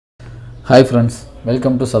Hi friends,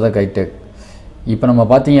 welcome to Sathak iTech. இப்போ நம்ம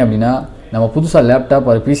பாத்தீங்க அப்படினா நம்ம புதுசா லேப்டாப்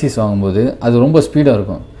or PCs வாங்கும்போது அது ரொம்ப ஸ்பீடா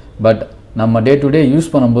இருக்கும். பட் நம்ம டே டு டே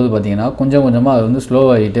யூஸ் பண்ணும்போது பாத்தீங்கன்னா கொஞ்சம் கொஞ்சமா அது வந்து ஸ்லோ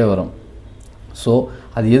ஆகிட்டே வரும். சோ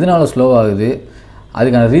அது எதனால ஸ்லோ ஆகுது?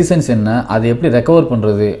 அதுக்கான ரீசன்ஸ் என்ன? அதை எப்படி ரெக்கவர்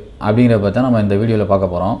பண்றது அப்படிங்கறத பத்தி நம்ம இந்த வீடியோல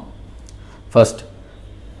பார்க்க போறோம். ஃபர்ஸ்ட்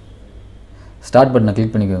ஸ்டார்ட் பட்டனை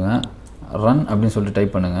கிளிக் பண்ணிக்கோங்க. ரன் அப்படினு சொல்லிட்டு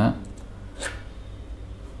டைப் பண்ணுங்க.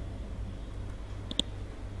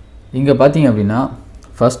 இங்க பாத்தீங்க அப்படினா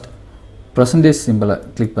ஃபர்ஸ்ட் percentage சிம்பலை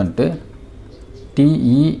கிளிக் பண்ணிட்டு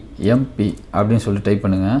TEMP அப்படினு சொல்லி டைப்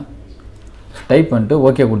பண்ணுங்க. டைப் பண்ணிட்டு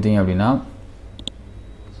ஓகே கொடுத்தீங்க அப்படினா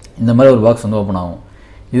இந்த மாதிரி ஒரு பாக்ஸ் வந்து ஓபன் ஆகும்.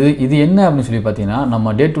 இது என்ன அப்படினு சொல்லி பாத்தீங்கன்னா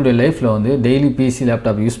நம்ம டே டு டே லைஃப்ல வந்து டெய்லி PC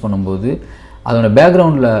லேப்டாப் யூஸ் பண்ணும்போது அதோட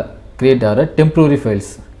பேக்ரவுண்ட்ல கிரியேட் ஆகிற டெம்பரரி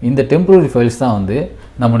ஃபைல்ஸ். இந்த டெம்பரரி ஃபைல்ஸ் தான் வந்து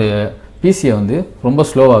நம்மளுடைய PC வந்து ரொம்ப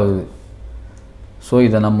ஸ்லோ ஆகுது. சோ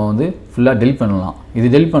இத நம்ம வந்து ஃபுல்லா delete பண்ணலாம். இது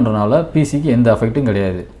delete பண்றனால PC க்கு எந்த எஃபெக்ட்டும்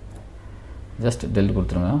கிடையாது. ஜஸ்ட் delete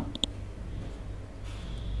கொடுத்துருங்க.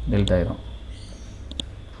 delete ஆயிடும்.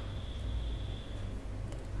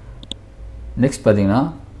 நெக்ஸ்ட் பாத்தீங்கன்னா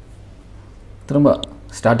திரும்ப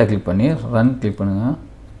ஸ்டார்ட் கிளிக் பண்ணி ரன் கிளிக் பண்ணுங்க.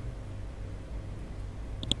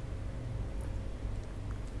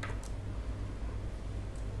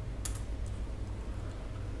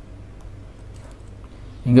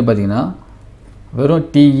 இங்க பாத்தீங்கன்னா வெறும்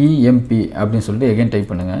TEMP அப்படினு சொல்லிட்டு again டைப்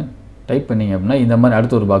பண்ணுங்க. டைப் பண்ணீங்க அப்படினா இந்த மாதிரி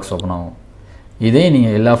அடுத்த ஒரு பாக்ஸ் ஓபன் ஆகும். இதே நீங்க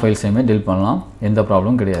எல்லா ஃபைல்ஸையுமே delete பண்ணலாம். எந்த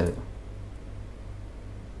ப்ராப்ளமும் கிடையாது.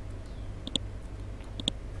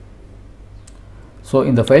 சோ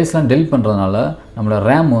இந்த ஃபைல்ஸ்லாம் delete பண்றதனால நம்மளோட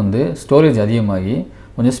RAM வந்து ஸ்டோரேஜ் அதிகமாகி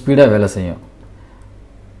கொஞ்சம் ஸ்பீடா வேலை செய்யும்.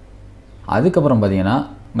 அதுக்கு அப்புறம் பாத்தீங்கன்னா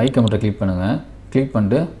மை கம்ப்யூட்டர் கிளிக் பண்ணுங்க. கிளிக்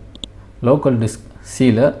பண்ணிட்டு லோக்கல் டிஸ்க்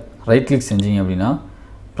C ல ரைட் கிளிக் செஞ்சீங்க அப்படினா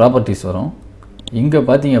ப்ராப்பர்ட்டீஸ் வரும். இங்க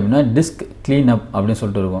பாத்தீங்க அப்படினா டிஸ்க் க்ளீன் அப் அப்படினு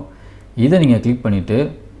சொல்லிட்டு இருக்கும். இத நீங்க கிளிக் பண்ணிட்டு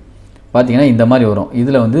பாத்தீங்கன்னா இந்த மாதிரி வரும்.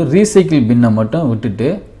 இதுல வந்து ரீசைக்கிள் பின்னை மட்டும் விட்டுட்டு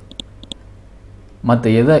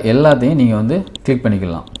மத்த எல்லாத்தையும் நீங்க வந்து கிளிக்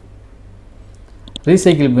பண்ணிக்கலாம்.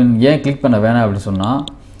 ரீசைக்கிள் பின் ஏன் கிளிக் பண்ண வேணாம் அப்படி சொன்னா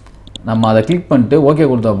நம்ம அதை கிளிக் பண்ணிட்டு ஓகே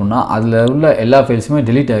கொடுத்தோம் அப்படினா அதுல உள்ள எல்லா ஃபைல்ஸுமே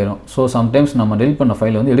delete ஆயிடும். சோ சம்டைம்ஸ் நம்ம delete பண்ண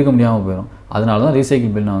ஃபைல் வந்து எடுக்க முடியாம போயிடும். அதனால தான்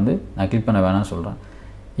ரீசைக்கிள் பின்னை வந்து நான் கிளிக் பண்ண வேணாம்னு சொல்றேன்.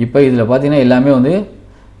 இப்போ இதுல பாத்தீங்கன்னா எல்லாமே வந்து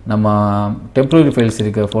நம்ம டெம்பரரி ஃபைல்ஸ்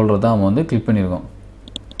இருக்க ஃபோல்டர் தான் நம்ம வந்து கிளிக் பண்ணிருக்கோம்.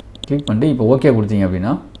 கிளிக் பண்ணிட்டு இப்போ ஓகே கொடுத்தீங்க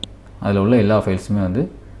அப்படினா அதுல உள்ள எல்லா ஃபைல்ஸுமே வந்து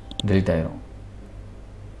delete ஆயிடும்.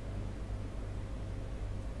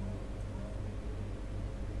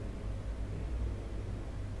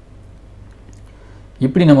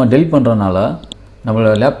 இப்படி நம்ம delete பண்றனால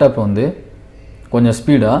நம்மளோட லேப்டாப் வந்து கொஞ்சம்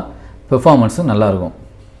ஸ்பீடா பெர்ஃபார்மன்ஸ் நல்லா இருக்கும்.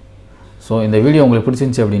 சோ இந்த வீடியோ உங்களுக்கு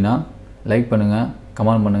பிடிச்சிருந்துச்சு அப்படினா லைக் பண்ணுங்க,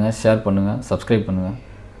 கமெண்ட் பண்ணுங்க, ஷேர் பண்ணுங்க, Subscribe பண்ணுங்க.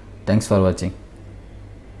 Thanks for watching.